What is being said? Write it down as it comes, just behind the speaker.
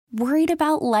Worried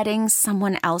about letting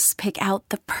someone else pick out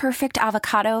the perfect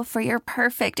avocado for your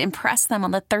perfect impress them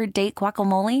on the third date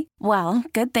guacamole? Well,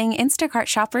 good thing Instacart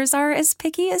shoppers are as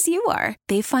picky as you are.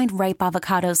 They find ripe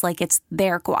avocados like it's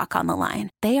their guac on the line.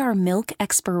 They are milk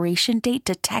expiration date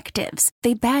detectives.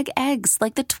 They bag eggs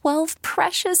like the 12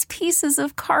 precious pieces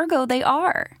of cargo they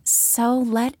are. So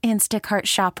let Instacart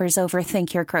shoppers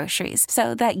overthink your groceries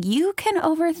so that you can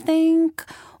overthink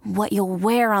what you'll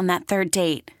wear on that third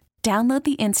date. Download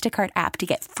the Instacart app to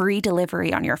get free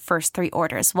delivery on your first 3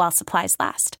 orders while supplies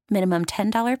last. Minimum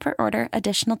 $10 per order.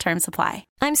 Additional terms apply.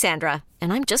 I'm Sandra,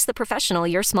 and I'm just the professional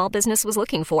your small business was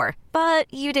looking for.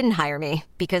 But you didn't hire me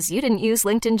because you didn't use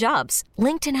LinkedIn Jobs.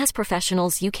 LinkedIn has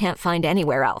professionals you can't find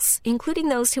anywhere else, including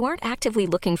those who aren't actively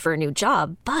looking for a new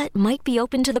job, but might be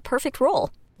open to the perfect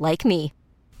role, like me.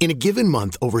 In a given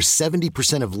month, over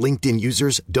 70% of LinkedIn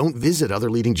users don't visit other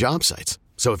leading job sites.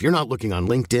 So if you're not looking on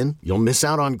LinkedIn, you'll miss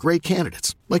out on great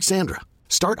candidates like Sandra.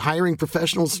 Start hiring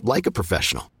professionals like a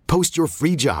professional. Post your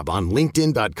free job on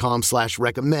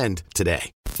linkedin.com/recommend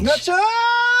today. ¡Nachoo!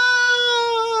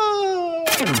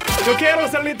 Yo quiero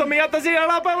ser listo, mi gato, siga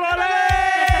la palabra.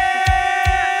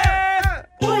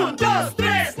 1, 2, 3,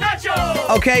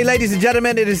 Nachoo! Okay, ladies and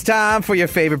gentlemen, it is time for your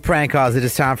favorite prank calls. It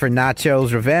is time for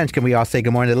Nachoo's Revenge. Can we all say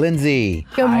good morning to Lindsay?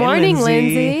 Good morning,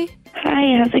 Lindsay.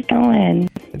 Hi, how's it going?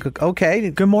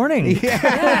 Okay. Good morning.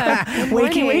 Yeah.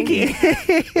 Wakey, wakey.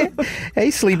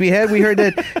 Hey, sleepyhead. We heard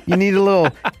that you need a little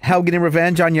help getting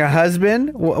revenge on your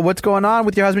husband. What's going on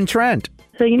with your husband, Trent?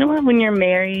 So you know what? When you're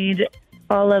married,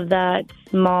 all of that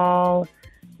small,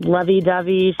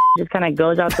 lovey-dovey just kind of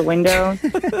goes out the window.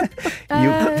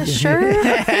 Sure.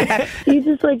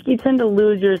 You tend to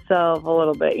lose yourself a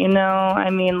little bit, you know? I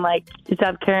mean, like, you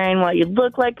stop caring what you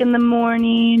look like in the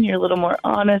morning. You're a little more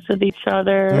honest with each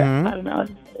other. Mm-hmm. I don't know.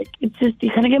 It's just, you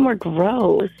kind of get more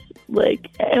gross. Like,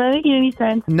 am I making any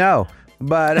sense? No,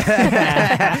 but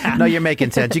no, you're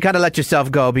making sense. You kind of let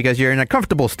yourself go because you're in a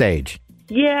comfortable stage.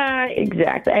 Yeah,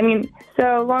 exactly. I mean,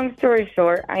 so long story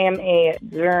short, I am a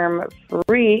germ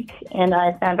freak, and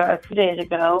I found out a few days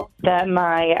ago that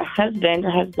my husband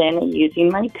has been using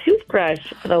my toothbrush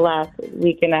for the last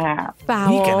week and a half.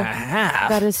 Foul. Week and a half?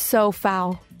 That is so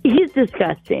foul. He's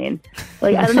disgusting.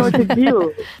 Like, I don't know what to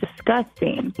do.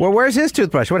 Disgusting. Well, where's his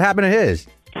toothbrush? What happened to his?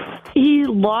 He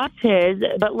lost his,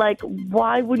 but, like,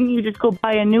 why wouldn't you just go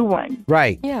buy a new one?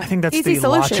 Right. Yeah. I think that's Easy the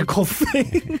solution. logical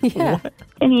thing. Yeah.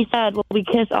 And he said, well, we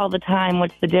kiss all the time.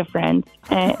 What's the difference?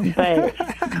 But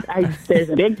there's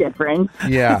a big difference.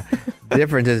 Yeah. The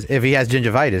difference is if he has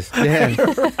gingivitis. Yeah.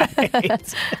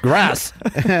 Grass.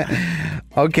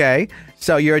 Okay.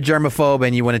 So you're a germaphobe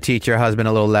and you want to teach your husband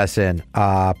a little lesson,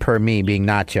 per me being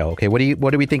Nacho. Okay.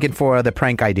 What are we thinking for the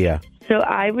prank idea? So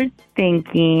I was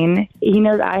thinking, he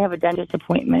knows I have a dentist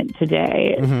appointment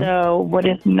today. Mm-hmm. So what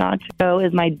if Nachoo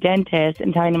is my dentist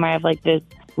and telling him I have like this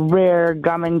rare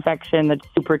gum infection that's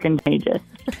super contagious?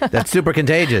 That's super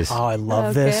contagious. Oh, I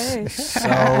love Okay. this so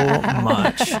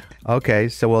much. Okay.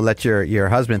 So we'll let your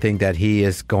husband think that he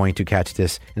is going to catch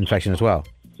this infection as well.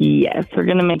 Yes, we're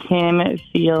going to make him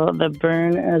feel the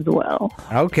burn as well.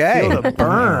 Okay. Feel the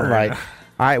burn. All right.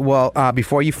 All right, well,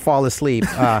 before you fall asleep,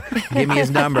 give me his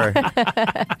number,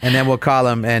 and then we'll call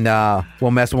him, and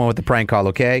we'll mess with the prank call,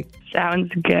 okay?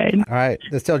 Sounds good. All right,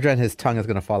 let's tell Trent his tongue is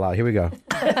going to fall out. Here we go.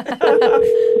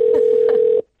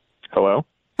 Hello?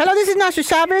 Hello, this is Nasha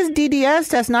Chavez, DDS.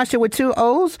 That's Nasha with 2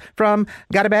 O's from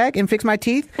Got a Bag and Fix My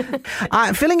Teeth.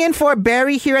 Filling in for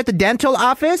Barry here at the dental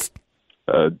office.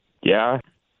 Yeah.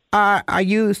 Are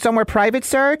you somewhere private,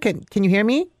 sir? Can you hear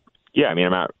me? Yeah, I mean,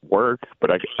 I'm at work, but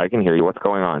I can hear you. What's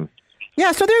going on?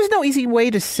 Yeah, so there's no easy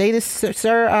way to say this,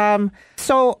 sir.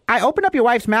 So I opened up your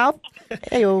wife's mouth,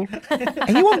 and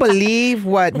you won't believe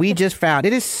what we just found.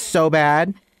 It is so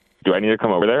bad. Do I need to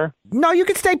come over there? No, you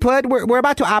can stay put. We're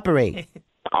about to operate.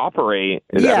 Operate?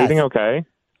 Is Yes. everything okay?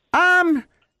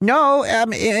 No.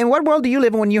 In what world do you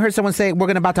live in when you heard someone say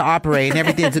we're about to operate and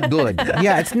everything's good?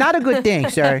 Yeah, it's not a good thing,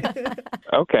 sir.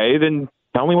 Okay, then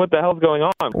tell me what the hell's going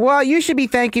on. Well, you should be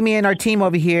thanking me and our team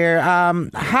over here.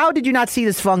 How did you not see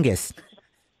this fungus?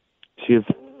 She has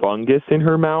fungus in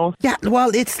her mouth? Yeah,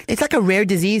 well, it's like a rare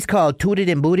disease called tooted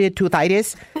and booted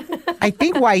toothitis. I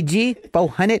think YG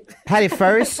 400 had it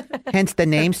first, hence the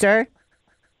name, sir.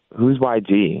 Who's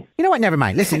YG? You know what? Never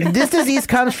mind. Listen, this disease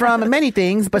comes from many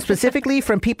things, but specifically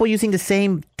from people using the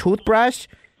same toothbrush.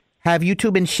 Have you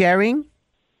two been sharing?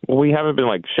 Well, we haven't been,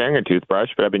 sharing a toothbrush,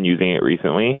 but I've been using it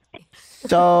recently.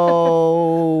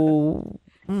 So...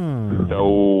 So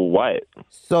what?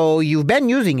 So you've been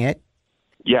using it.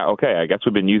 Yeah, okay. I guess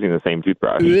we've been using the same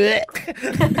toothbrush.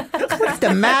 What's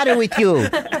the matter with you?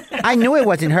 I knew it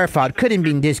wasn't her fault. Couldn't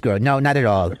be this girl. No, not at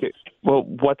all. Okay. Well,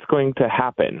 what's going to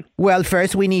happen? Well,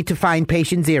 first we need to find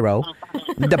patient zero,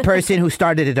 the person who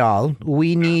started it all.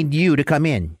 We need you to come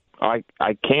in. I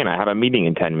can't. I have a meeting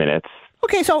in 10 minutes.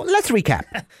 Okay, so let's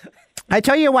recap. I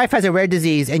tell you your wife has a rare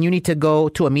disease and you need to go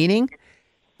to a meeting.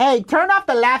 Hey, turn off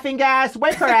the laughing gas.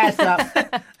 Wake her ass up.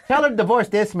 Tell her to divorce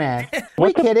this man. Are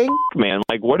you kidding? Man,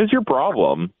 like, what is your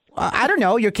problem? I don't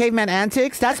know. Your caveman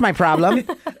antics. That's my problem.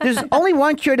 There's only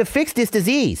one cure to fix this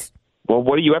disease. Well,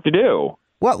 what do you have to do?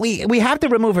 Well, we have to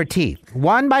remove her teeth,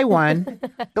 one by one.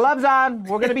 Gloves on.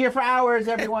 We're going to be here for hours,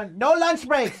 everyone. No lunch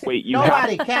breaks. Wait, you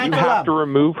Nobody. have, Can't you go have up. to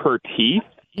remove her teeth?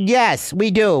 Yes,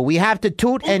 we do. We have to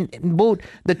toot and boot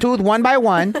the tooth one by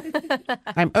one.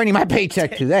 I'm earning my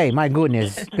paycheck today. My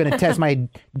goodness. Going to test my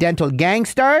dental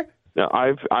gangster. No,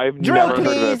 I've Drill, never heard of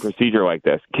please. a procedure like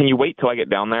this. Can you wait till I get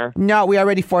down there? No, we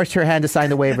already forced her hand to sign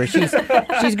the waiver. She's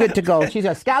good to go. She's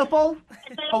a scalpel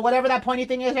or whatever that pointy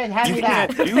thing is. Hand You me that.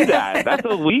 can't do that. That's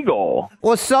illegal.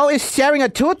 Well, so is sharing a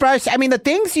toothbrush. I mean, the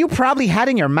things you probably had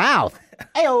in your mouth.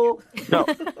 Ayo. No,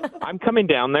 I'm coming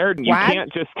down there. You What?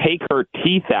 can't just take her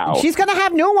teeth out. She's going to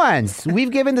have new ones.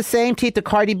 We've given the same teeth to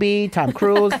Cardi B, Tom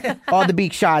Cruise, all the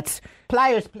beak shots.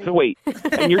 Pliers, please. So wait,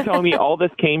 and you're telling me all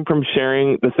this came from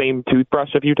sharing the same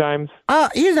toothbrush a few times?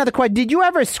 Here's another question. Did you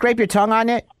ever scrape your tongue on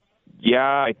it? Yeah,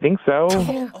 I think so.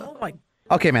 Oh my.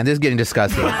 Okay, man, this is getting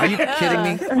disgusting. Are you kidding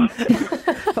me?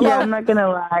 Yeah, I'm not going to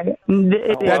lie.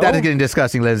 That is getting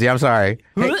disgusting, Lindsay. I'm sorry.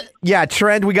 Hey, yeah,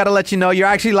 Trent, we got to let you know you're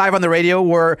actually live on the radio.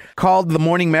 We're called The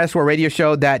Morning Mess. We're a radio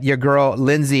show that your girl,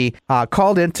 Lindsay,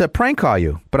 called in to prank call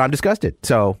you. But I'm disgusted,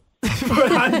 so...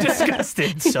 I'm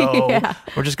disgusted. So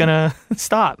we're just going to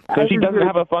stop. So she doesn't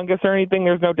have a fungus or anything?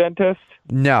 There's no dentist?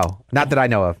 No, not that I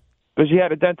know of. But she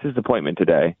had a dentist appointment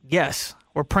today. Yes,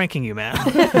 we're pranking you, man.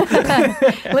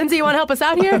 Lindsay, you want to help us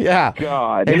out here? Yeah.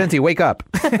 God. Hey, Lindsay, wake up.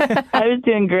 I was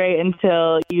doing great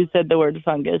until you said the word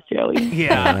fungus, Joey.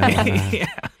 Yeah.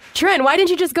 Trent, why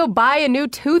didn't you just go buy a new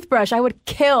toothbrush? I would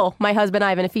kill my husband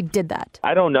Ivan if he did that.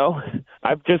 I don't know.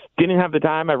 I just didn't have the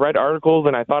time. I read articles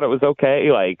and I thought it was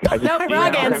okay. Like, I just Nope,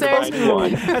 wrong answer.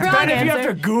 One. That's Wrong bad if you have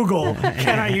answer. to Google,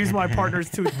 can I use my partner's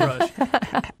toothbrush?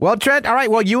 Well, Trent, all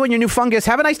right. Well, you and your new fungus,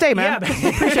 have a nice day, man. Yeah,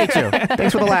 Appreciate you.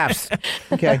 Thanks for the laughs.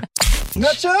 Okay.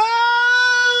 Nachoo!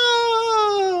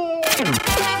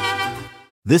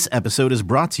 This episode is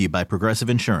brought to you by Progressive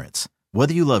Insurance.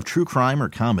 Whether you love true crime or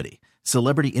comedy,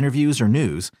 celebrity interviews or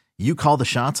news, you call the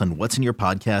shots on what's in your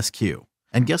podcast queue.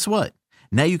 And guess what?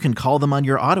 Now you can call them on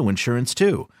your auto insurance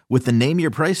too with the Name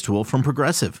Your Price tool from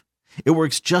Progressive. It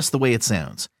works just the way it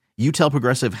sounds. You tell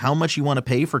Progressive how much you want to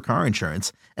pay for car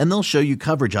insurance, and they'll show you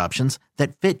coverage options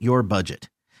that fit your budget.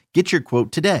 Get your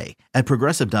quote today at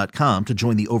Progressive.com to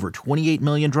join the over 28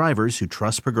 million drivers who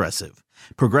trust Progressive.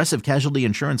 Progressive Casualty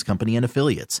Insurance Company and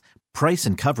Affiliates. Price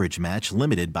and coverage match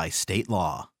limited by state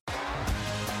law.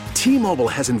 T-Mobile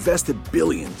has invested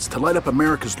billions to light up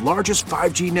America's largest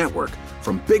 5G network,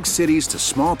 from big cities to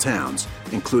small towns,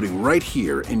 including right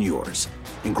here in yours.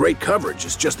 And great coverage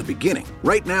is just the beginning.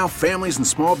 Right now, families and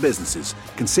small businesses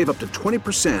can save up to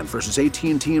 20% versus AT&T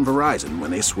and Verizon when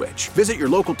they switch. Visit your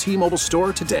local T-Mobile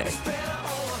store today.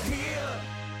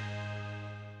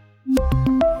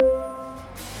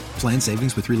 Plan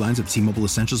savings with 3 lines of T-Mobile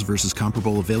Essentials versus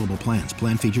comparable available plans.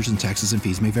 Plan features and taxes and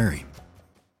fees may vary.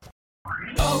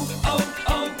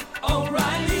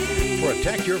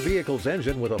 Protect your vehicle's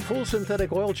engine with a full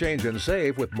synthetic oil change and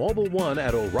save with Mobile One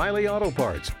at O'Reilly Auto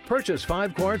Parts. Purchase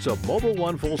 5 quarts of Mobile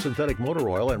One full synthetic motor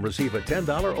oil and receive a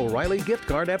 $10 O'Reilly gift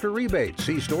card after rebate.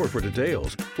 See store for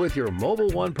details. With your Mobile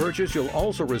One purchase, you'll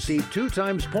also receive 2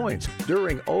 times points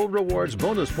during O Rewards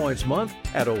Bonus Points Month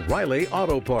at O'Reilly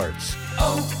Auto Parts.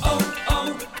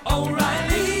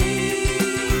 O'Reilly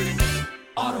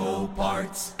Auto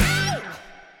Parts.